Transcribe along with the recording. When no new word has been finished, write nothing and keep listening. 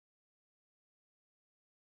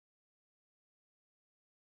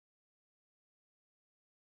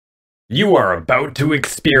You are about to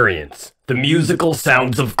experience the musical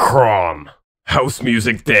sounds of Crom. House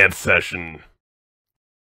Music Dance Session.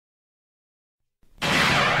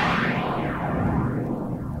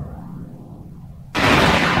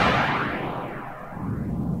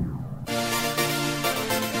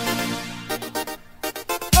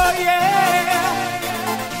 Oh yeah,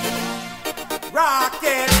 rock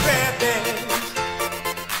it, baby.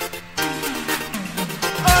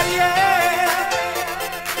 Oh yeah.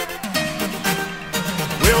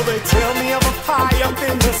 Will they tell me of a pie up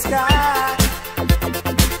in the sky,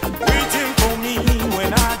 waiting for me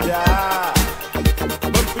when I die?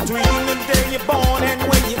 But between the day you're born and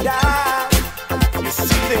when you die, you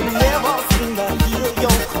see they never seem to hear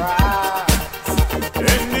your cries.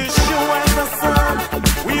 And as sure as the sun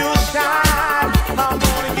will shine, I'm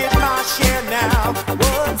gonna get my share now.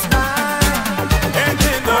 What's mine? And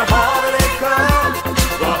then the harder they come,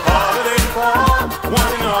 the harder they fall.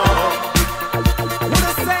 One and all. What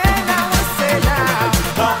I say now, what I say now.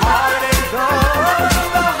 The harder they come,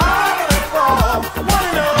 the harder they fall. One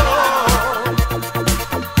and all.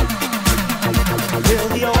 Well,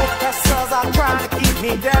 the oppressors are trying to keep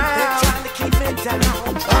me down. They're trying to keep me down,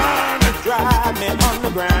 trying to drive me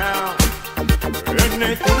underground. And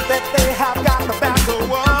they think that they have got the battle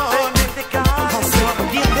won. I said,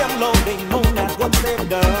 forgive them, Lord, they know not what they've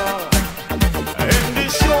done. And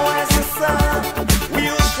as sure as the sun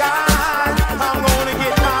will shine, I'm gonna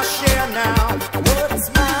get my share now. What's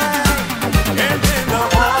mine? And then the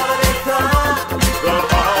harder they come, the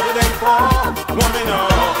harder they fall. One and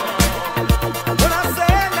all. What I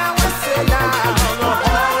say now, what I say now. The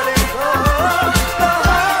harder they come, the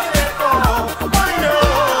harder they fall. One and all.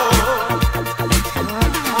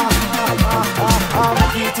 I'm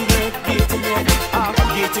getting it, getting it. I'm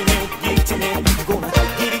getting it, getting it. Gonna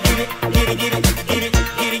get it, get it, get it, get it, get it, get it,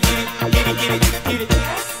 get it, get it, get it, get it.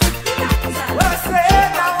 What I say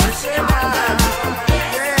now, what I say now.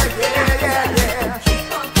 Yeah, yeah, yeah, yeah.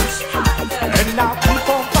 And I'll keep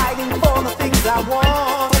on fighting for the things I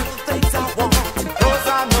want, the things I want. 'Cause I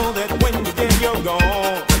know that when you're dead, you're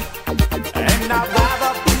gone. And I'd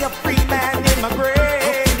rather be a free man in my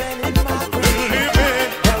grave than living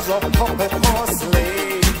as a puppet or a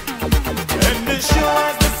slave. And as sure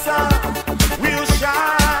as the sun will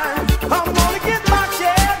shine, I'm gonna get my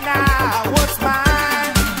share now. What's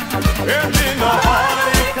mine? And then the harder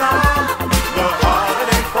they come, the harder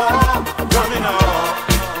they fall. Running off.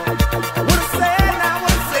 What I say now,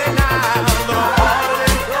 what I say now. The harder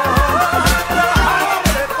they come, the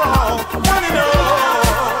harder they fall. Running off.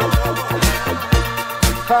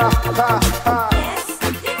 Ha, ha, ha. Yes,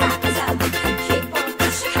 you got to keep on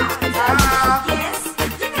pushing harder. Yes,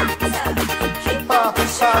 you got to keep on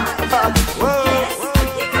pushing harder. Whoa. Yes,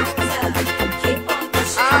 you got to keep on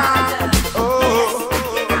pushing harder. Yes,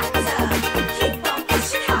 you got to keep on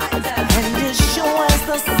pushing harder. And as sure as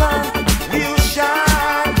the sun will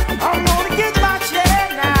shine, I'm gonna get my share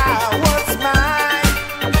now. What's mine?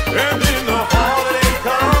 And then the harder they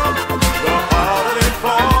come, the harder they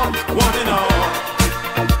fall. One and all.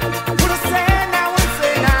 What I say now, what I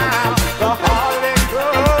say now. The harder they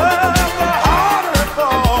come, the harder they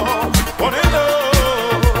fall. One and all.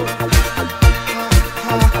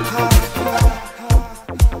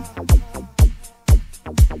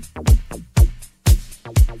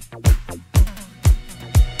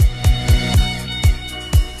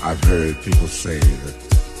 I've heard people say that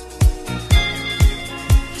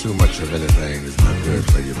too much of anything is not good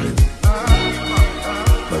for you, baby.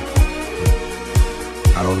 But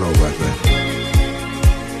I don't know about that.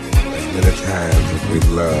 As many times as we've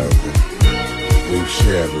loved, and we've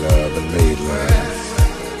shared love and made love,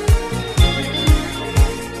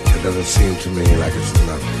 it doesn't seem to me like it's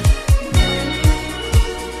enough.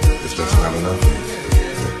 It's just not enough.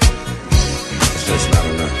 It's just not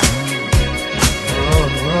enough. Oh,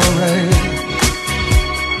 baby.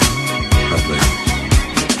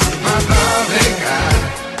 My darling, I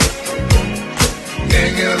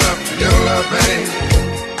can't get enough of your love, babe.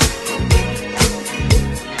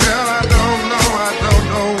 Girl, I don't know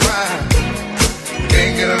why.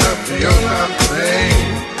 Can't get enough of your love, babe.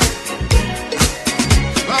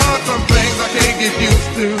 Lord, some things I can't get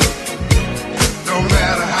used to, no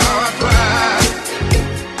matter how I try.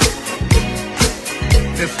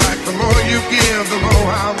 It's like the more you give, the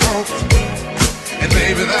more I want. And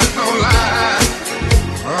baby, that's no lie.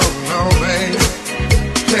 Oh no, babe.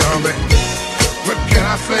 Tell me, what can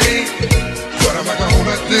I say? What am I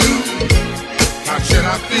gonna do? How should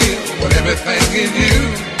I feel with everything in you?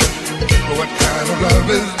 What kind of love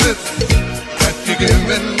is this that you're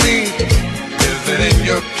giving me? Is it in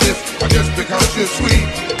your kiss or just because you're sweet?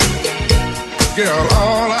 Girl,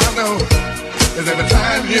 all I know is every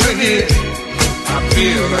time you're here, I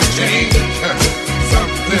feel a change,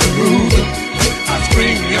 something moving. I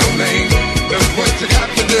scream your name. That's what you got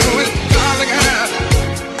to do. Is, darling, I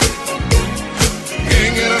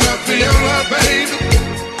can't get enough of your love, baby.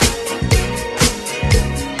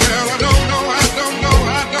 Girl, I don't know why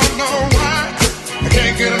I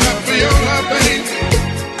can't get enough of your love, baby.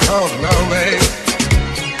 Oh no, baby.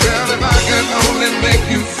 Girl, if I could only make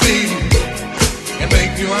you see and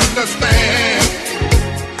make you understand.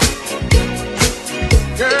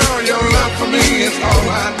 Girl, your love for me is all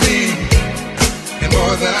I need, and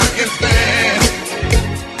more than I can stand.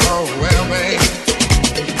 Oh well, babe,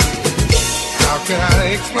 how can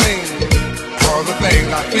I explain all the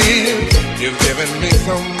things I feel? You've given me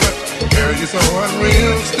so much, girl, you're so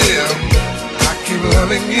unreal still. I keep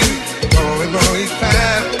loving you more and more each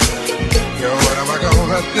time. Girl, what am I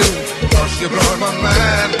gonna do? 'Cause you're blowing my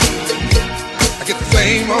mind. I get the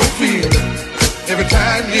same old feeling every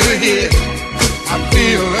time you're here. I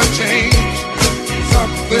feel a change,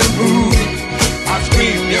 something moving. I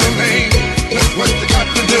scream your name. That's what you got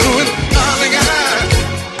to do. And darling, I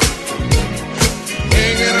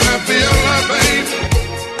ain't get enough of your love, baby.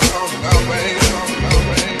 Oh no, baby, oh no,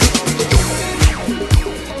 baby.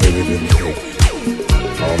 Baby, been take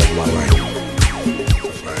all of my life.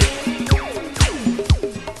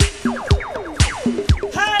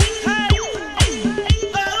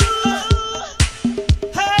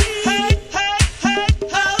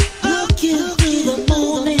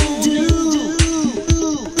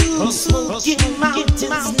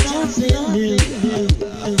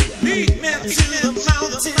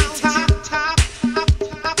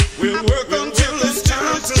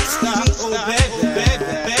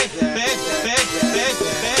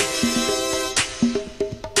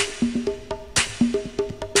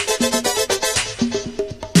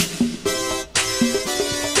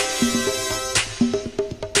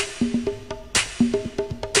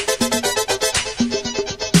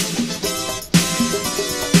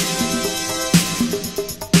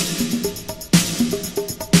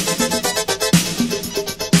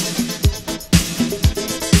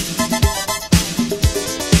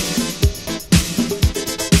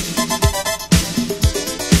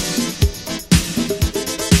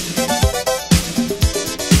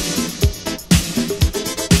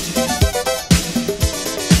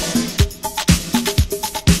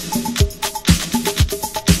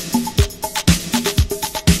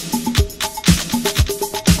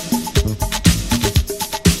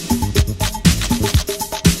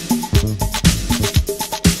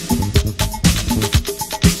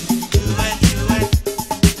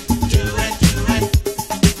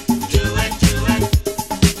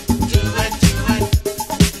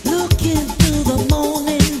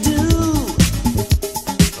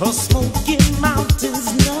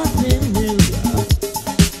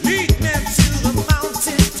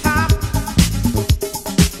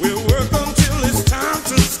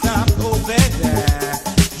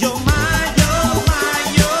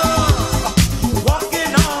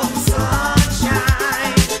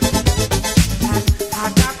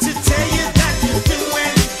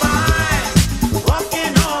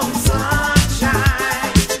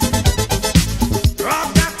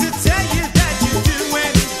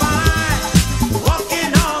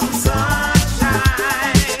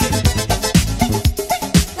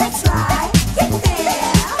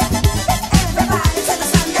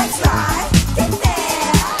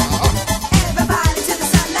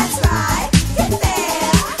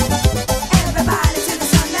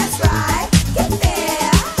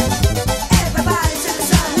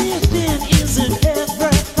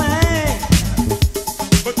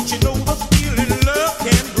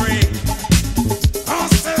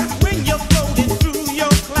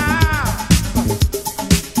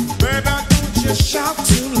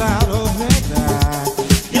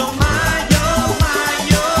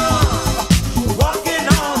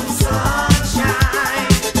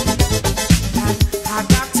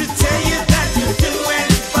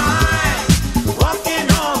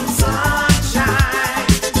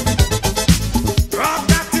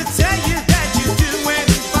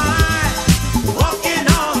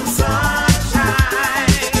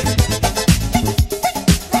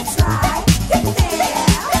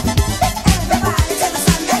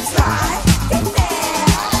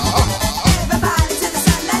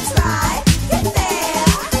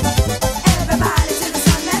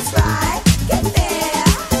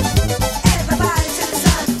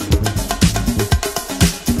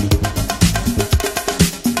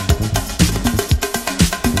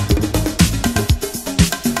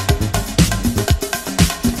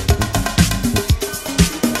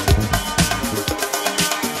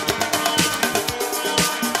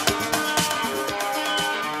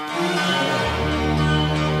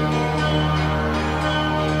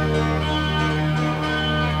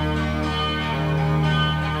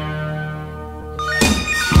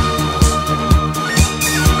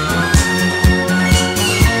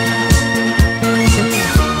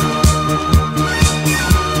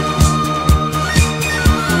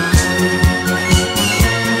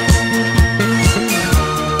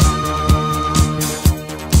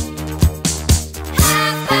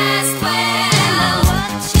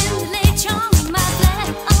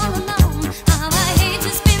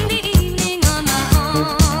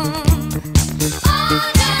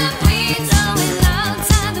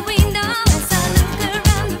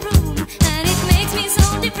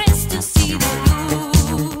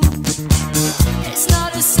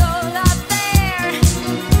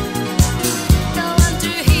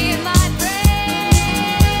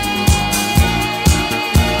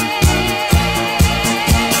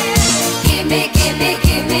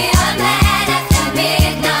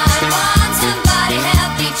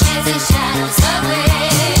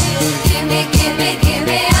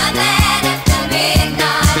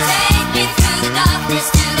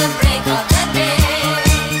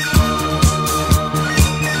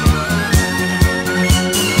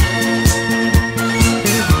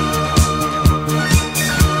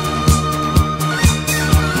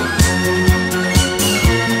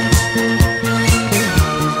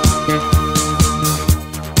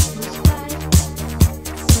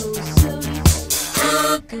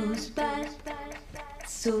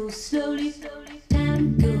 So slowly,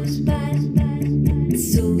 time goes by.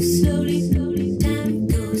 So slowly, time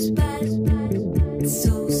goes by.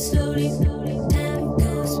 So slowly, time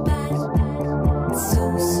goes by.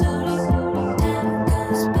 So slowly, time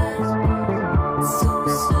goes by. So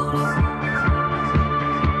slowly.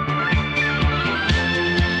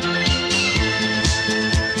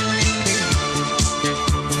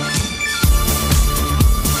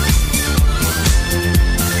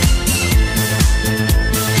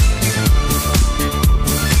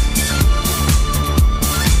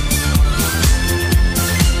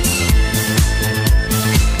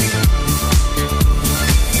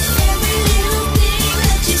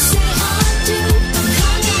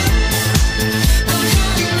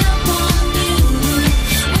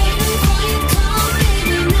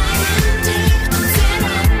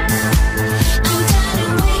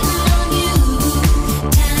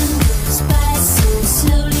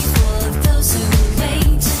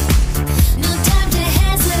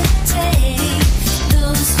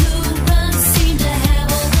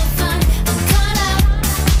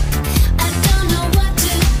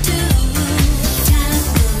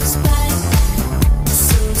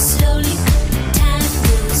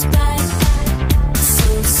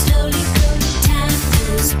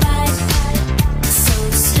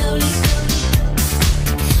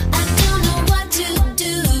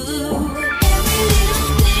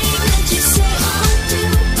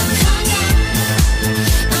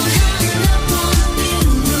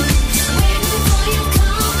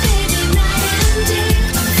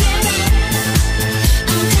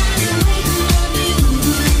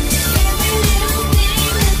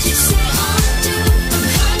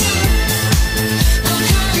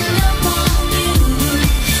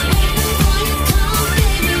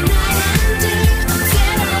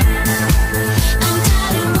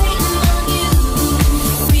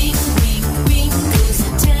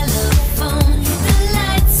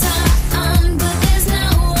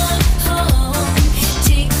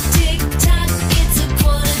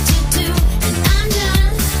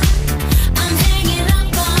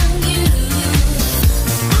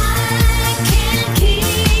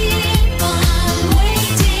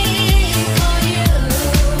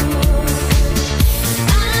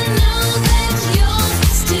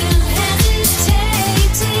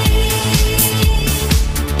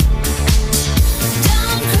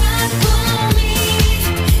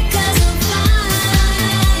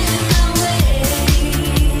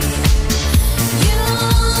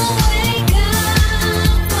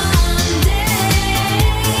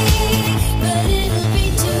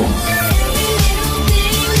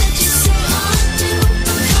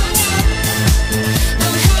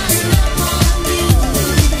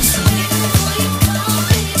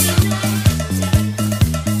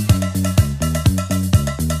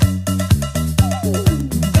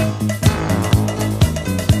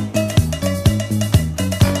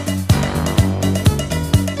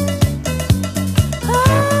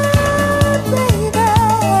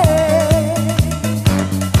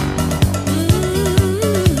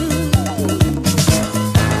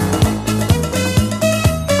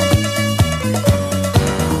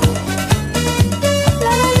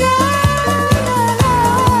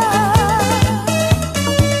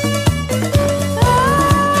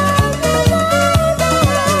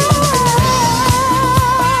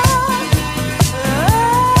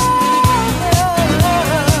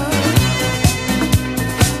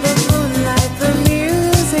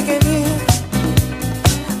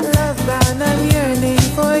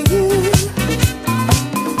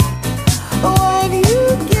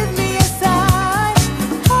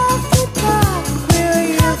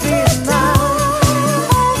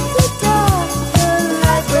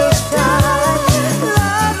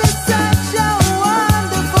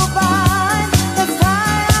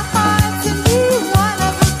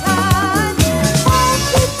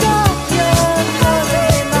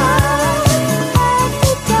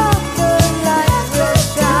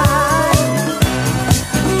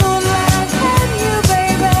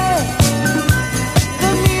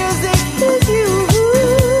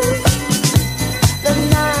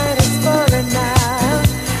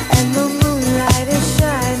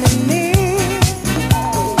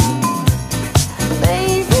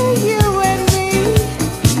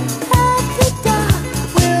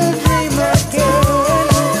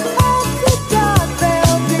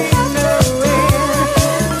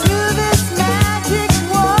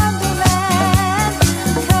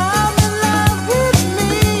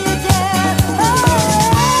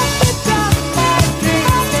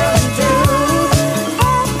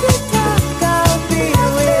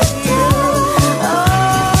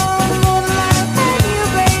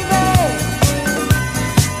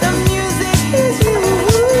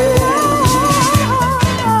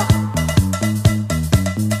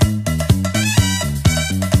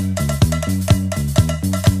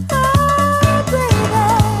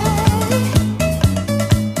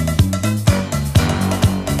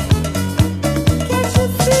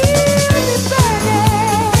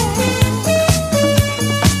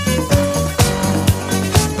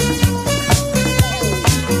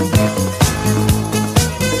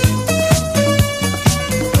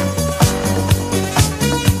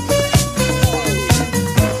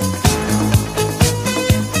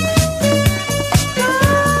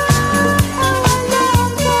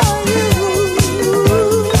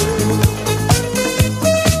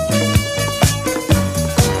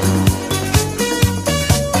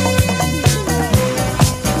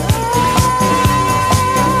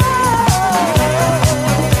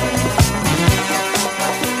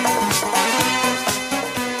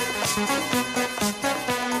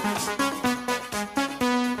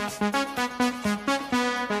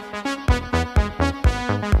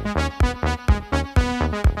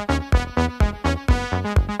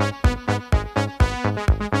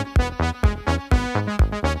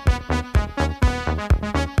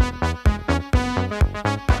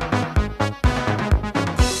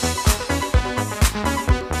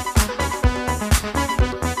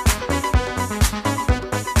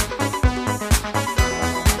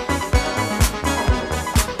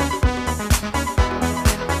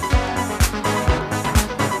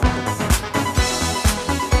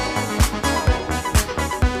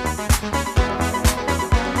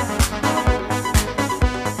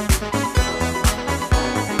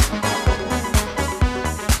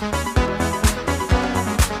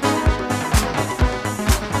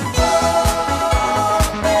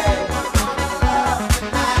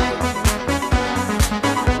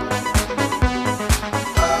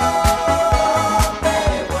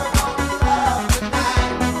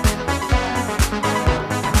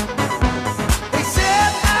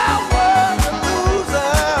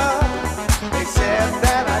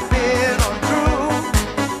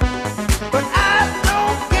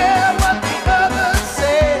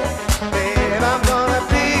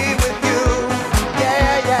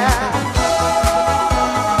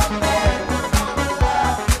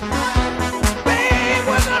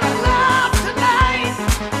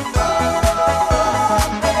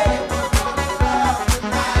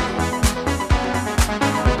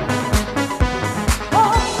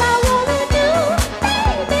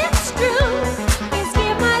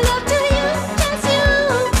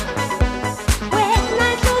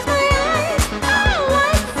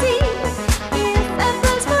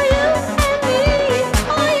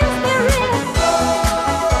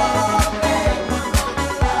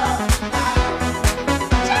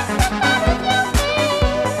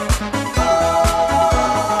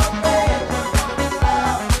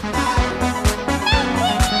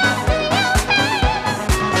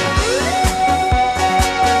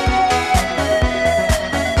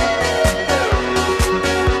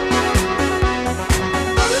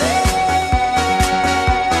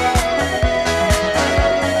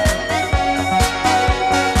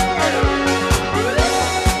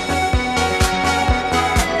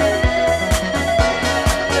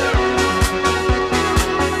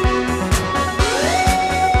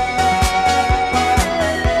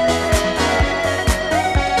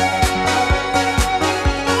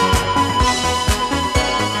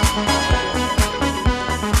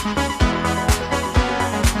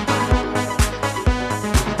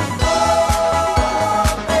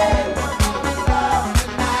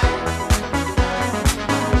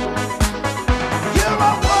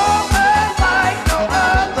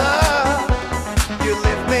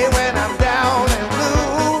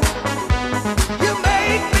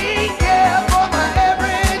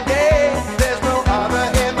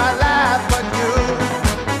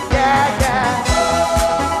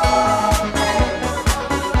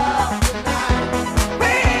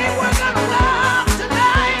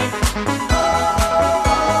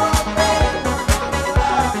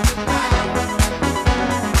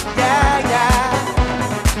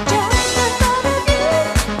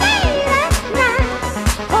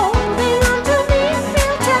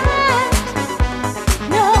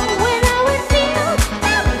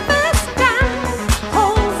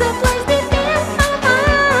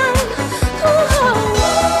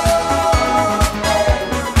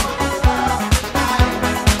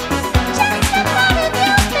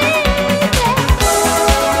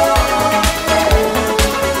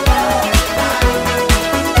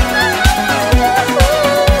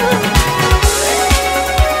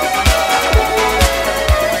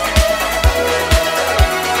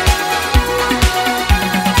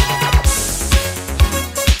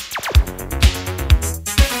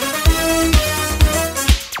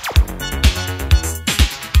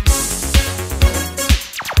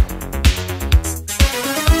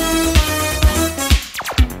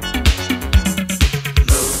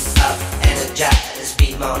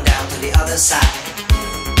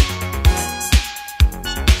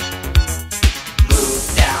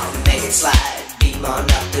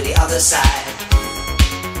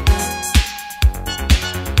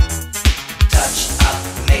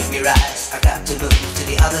 me rise. I got to move to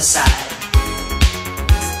the other side.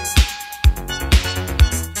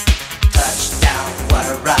 Touchdown, what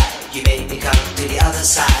a ride. You made me come to the other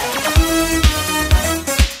side.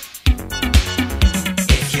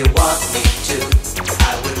 If you want me to,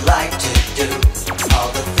 I would like to do all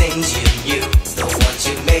the things you knew, the ones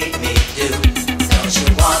you made me do. Don't you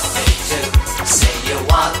want me to? Say you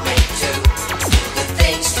want me to. Do the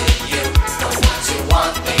things to you, the ones you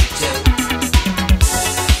want me to.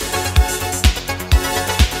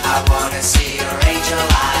 I wanna see your angel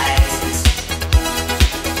eyes.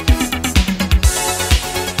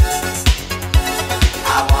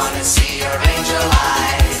 I wanna see your angel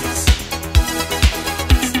eyes.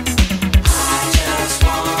 I just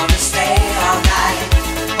wanna stay all night.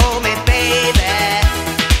 Hold me, baby.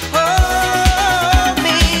 Hold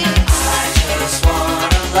me. I just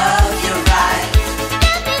wanna love you right.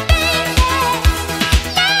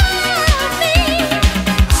 Love me,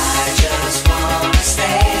 I just wanna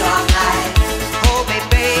stay all night. Hold me,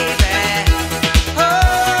 baby.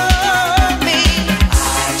 Hold me.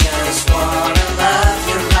 I just wanna love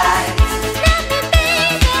you right.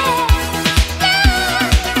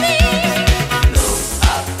 Move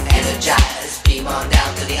up, energize, beam on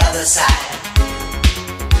down to the other side.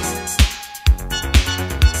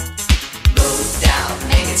 Move down,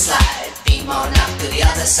 make it slide, beam on up to the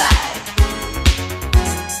other side.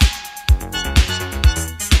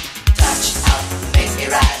 Touch up, make me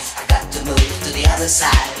rise. I got to move to the other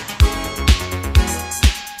side.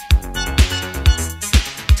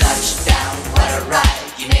 Touch down, what a ride.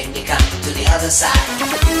 You made me come to the other side.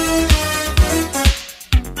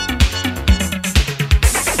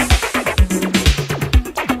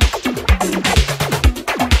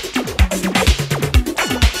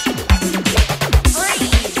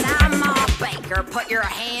 Please, I'm Ma Baker. Put your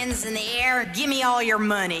hands in the air and give me all your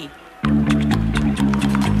money.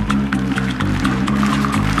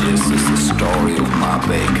 This is the story of Ma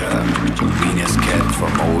Baker, the meanest cat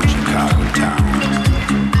from old Chicago town.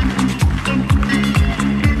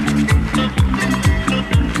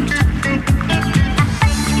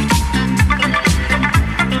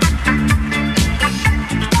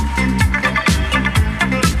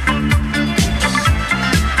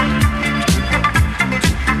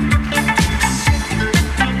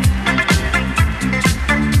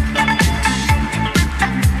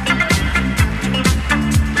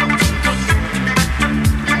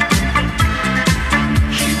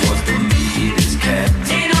 She was the meanest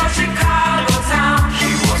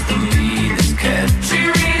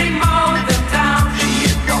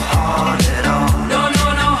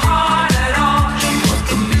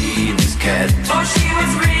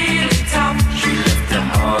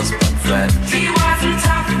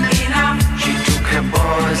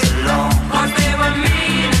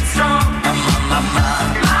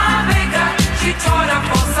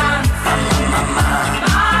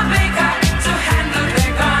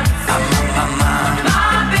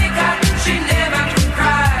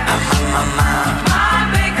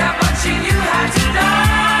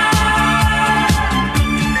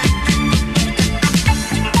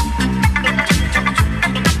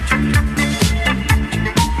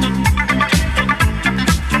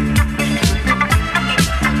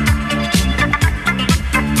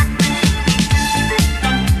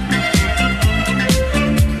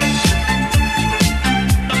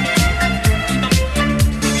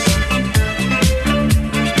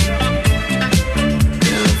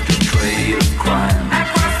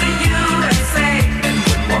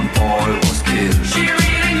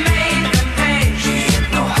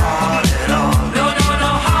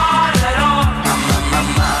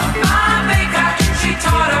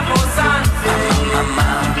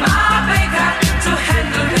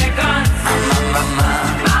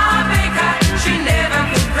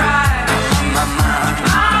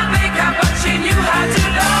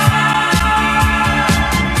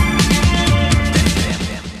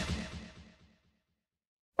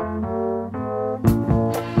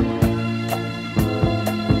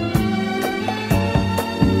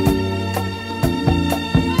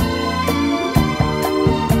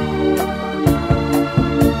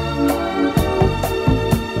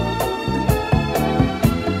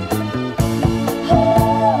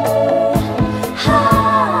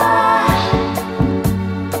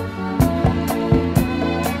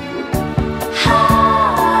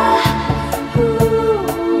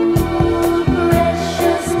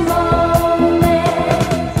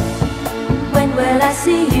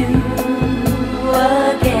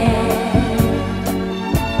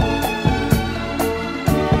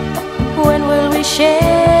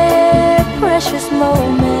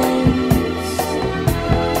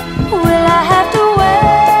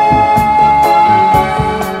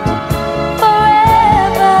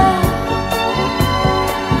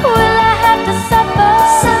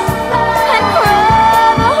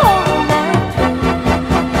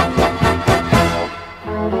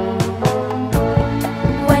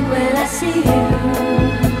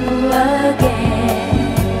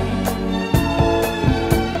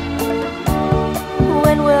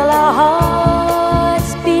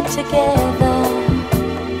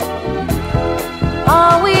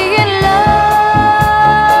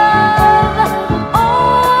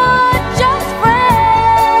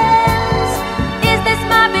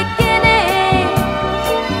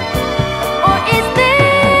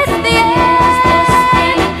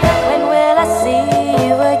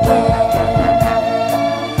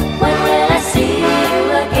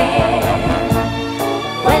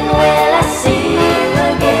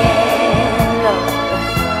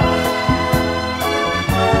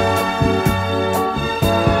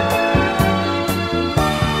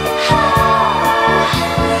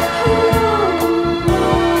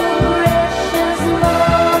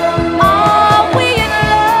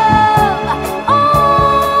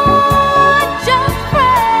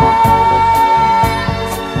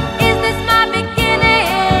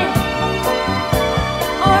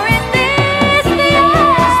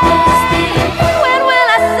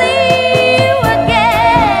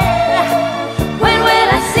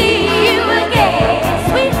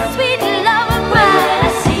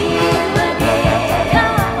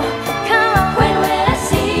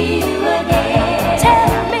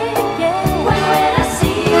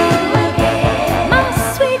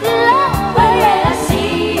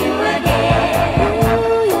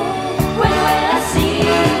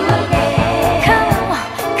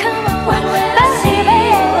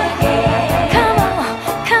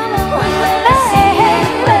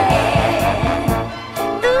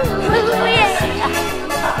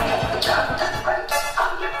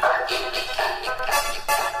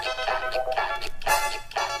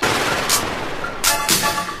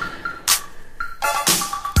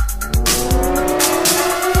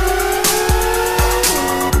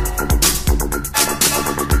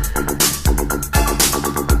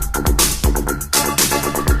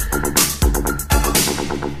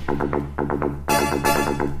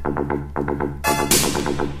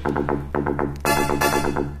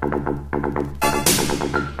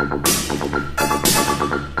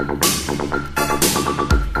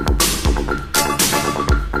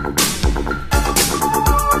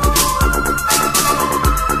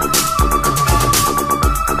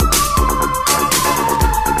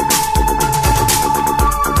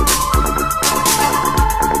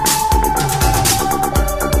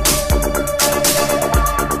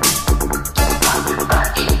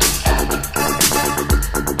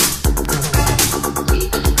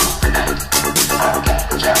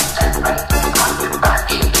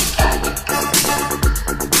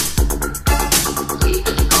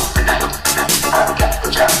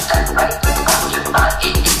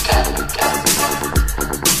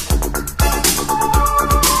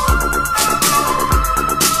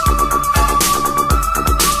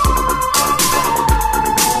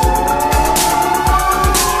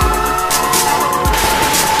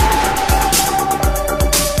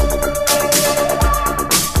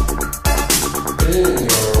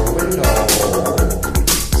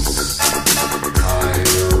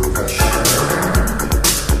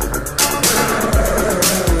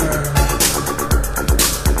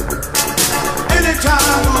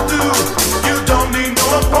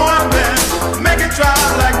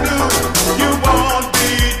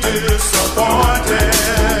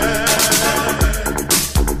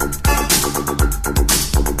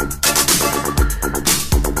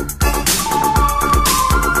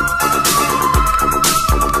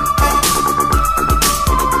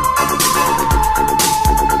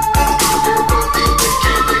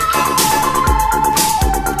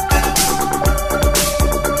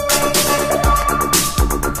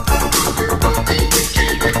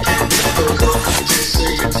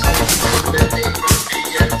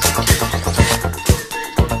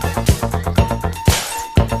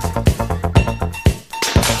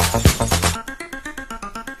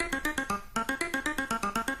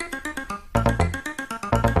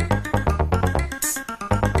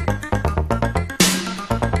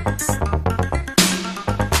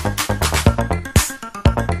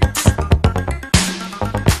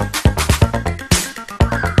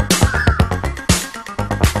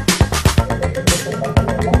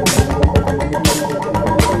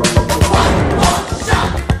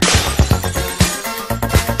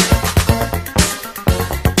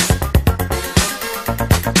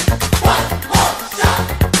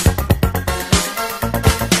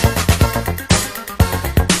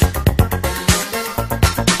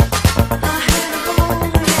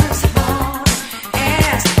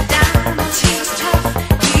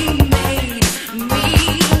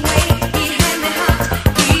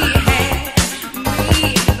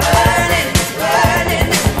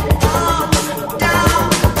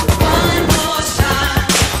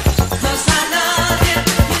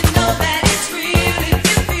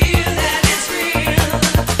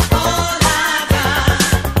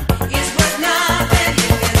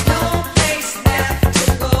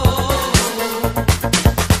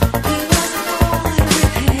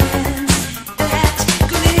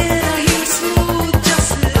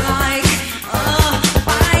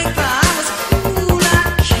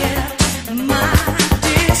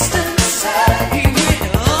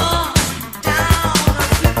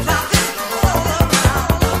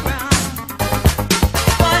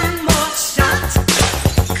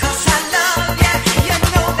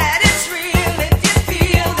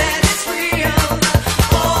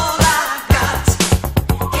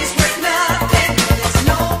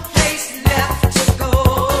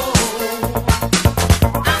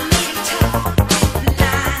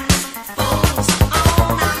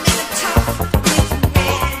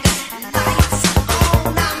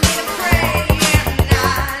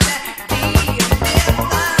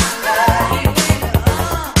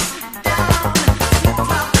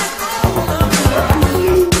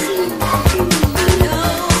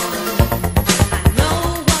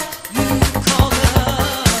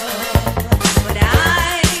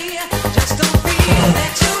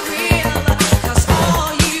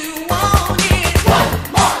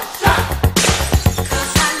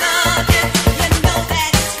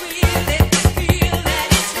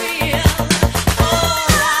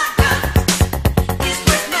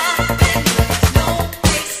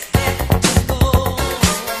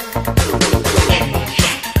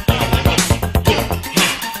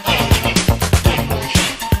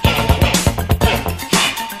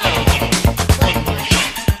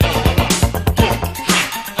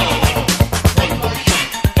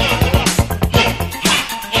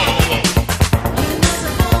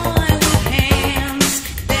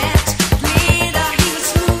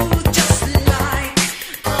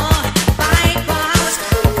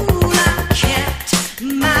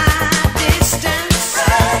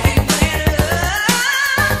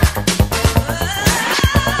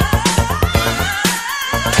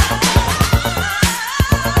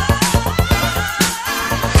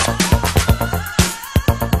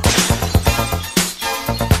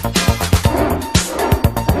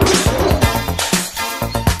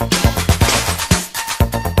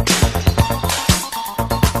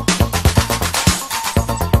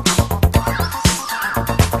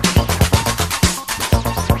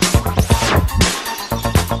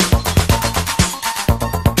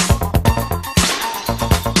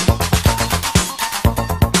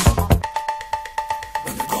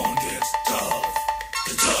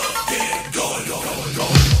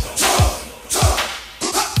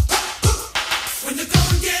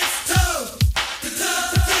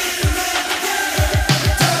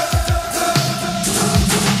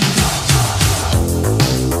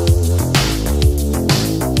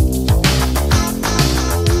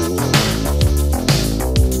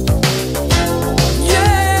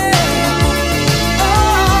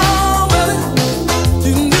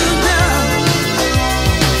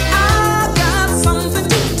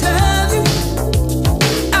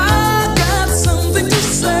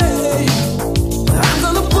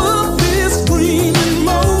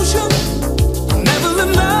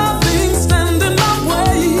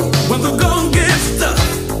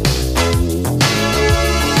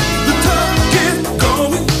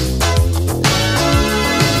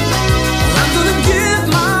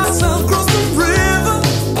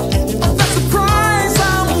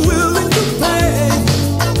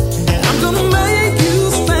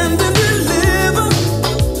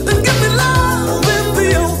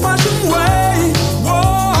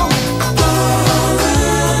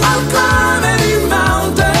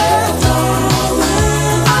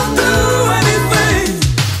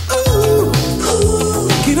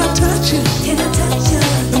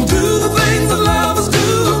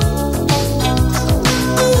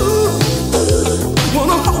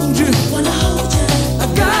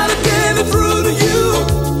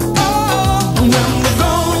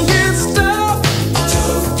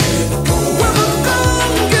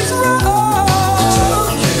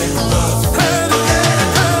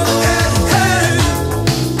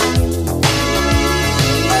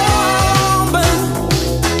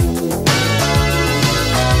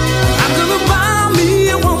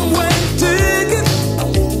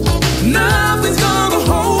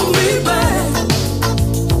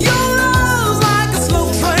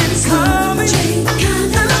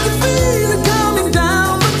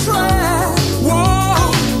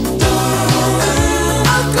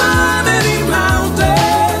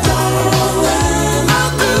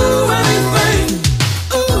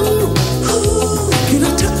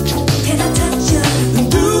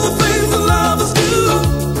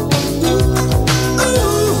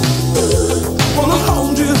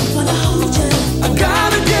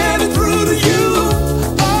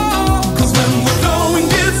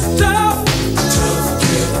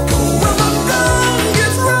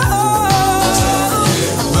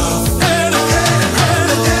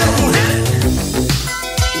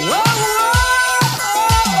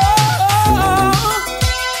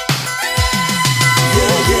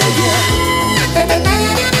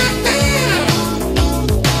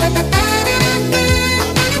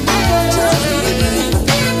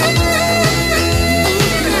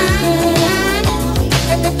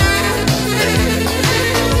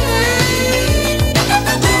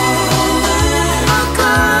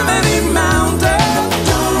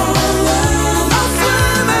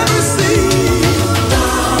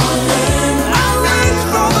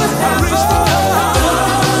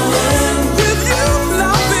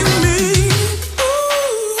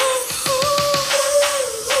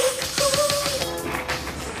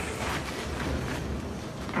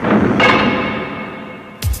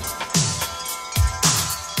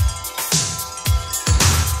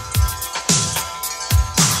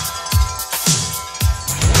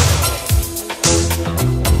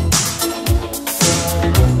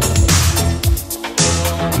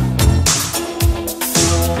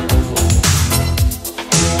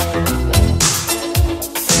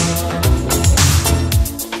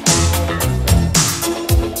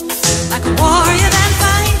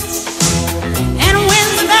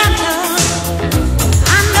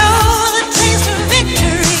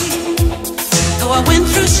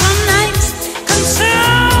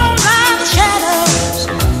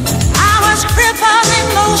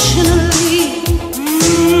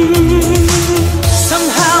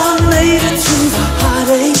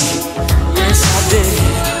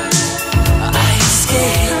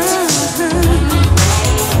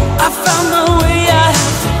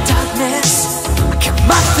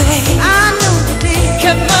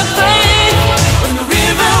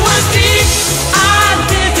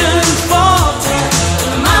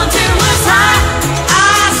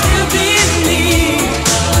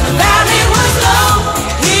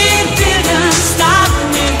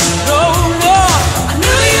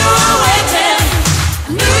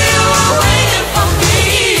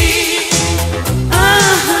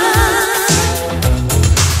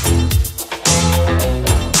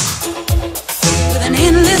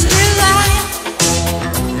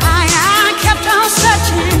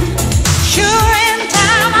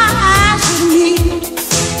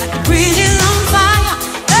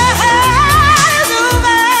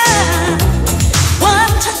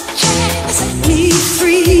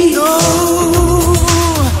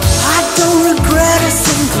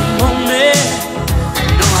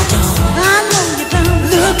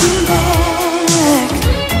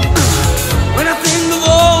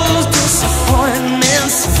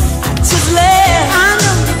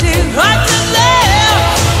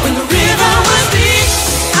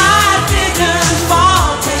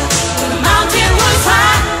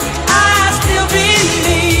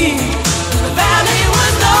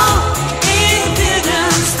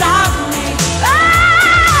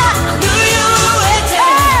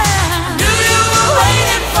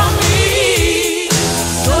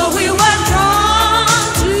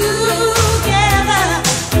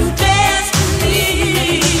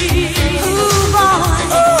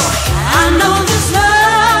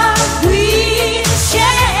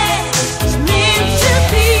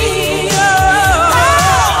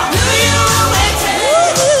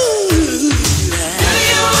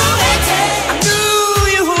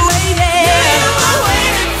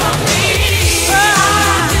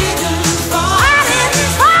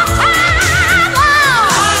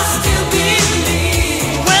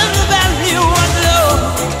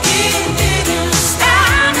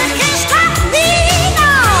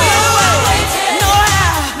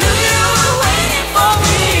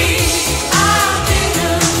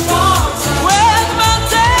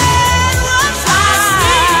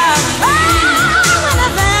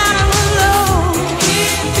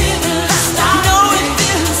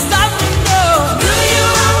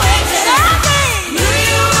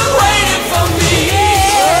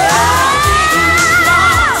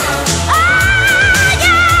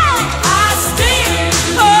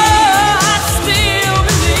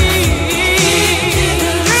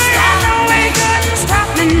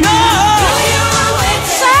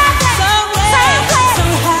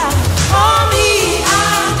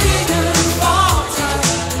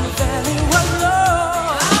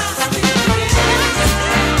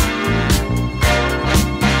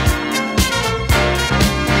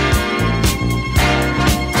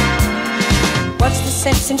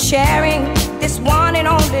sharing this one and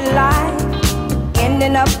only life,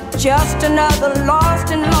 ending up just another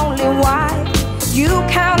lost and lonely wife. You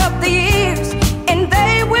count up the years and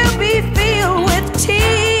they will be filled with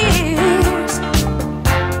tears.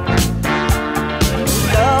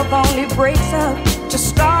 Love only breaks up to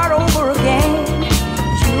start over again.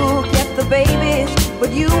 You'll get the babies,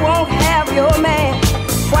 but you won't have your man,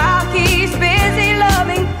 while he's busy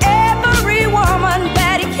loving every woman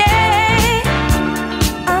that he can.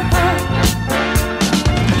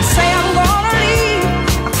 Say I'm gonna leave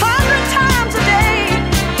 100 times a day.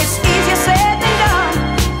 It's easier said than done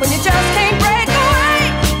when you just can't break away.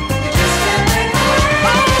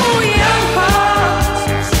 Oh, young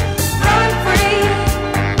hearts, run free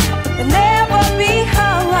and never be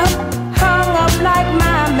hung up like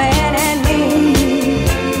my man and me.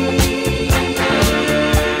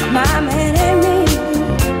 My man and me.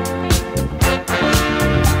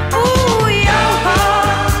 Ooh, young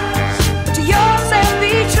hearts, to yourself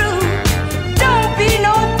be true. Don't be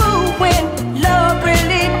no fool when love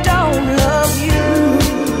really don't love you.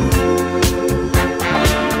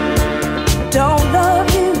 Don't love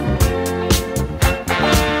you.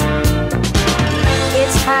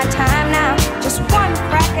 It's high time now, just one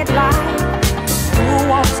crack at life. Who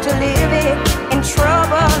wants to live it in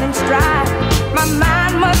trouble and strife? My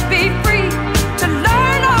mind must be free to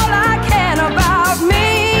learn all I can about me.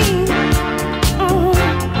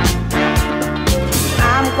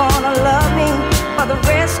 I'm gonna love me for the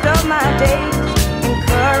rest of my days.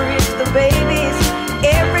 Encourage the babies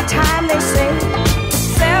every time they say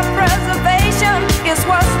self-preservation is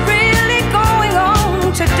what's real.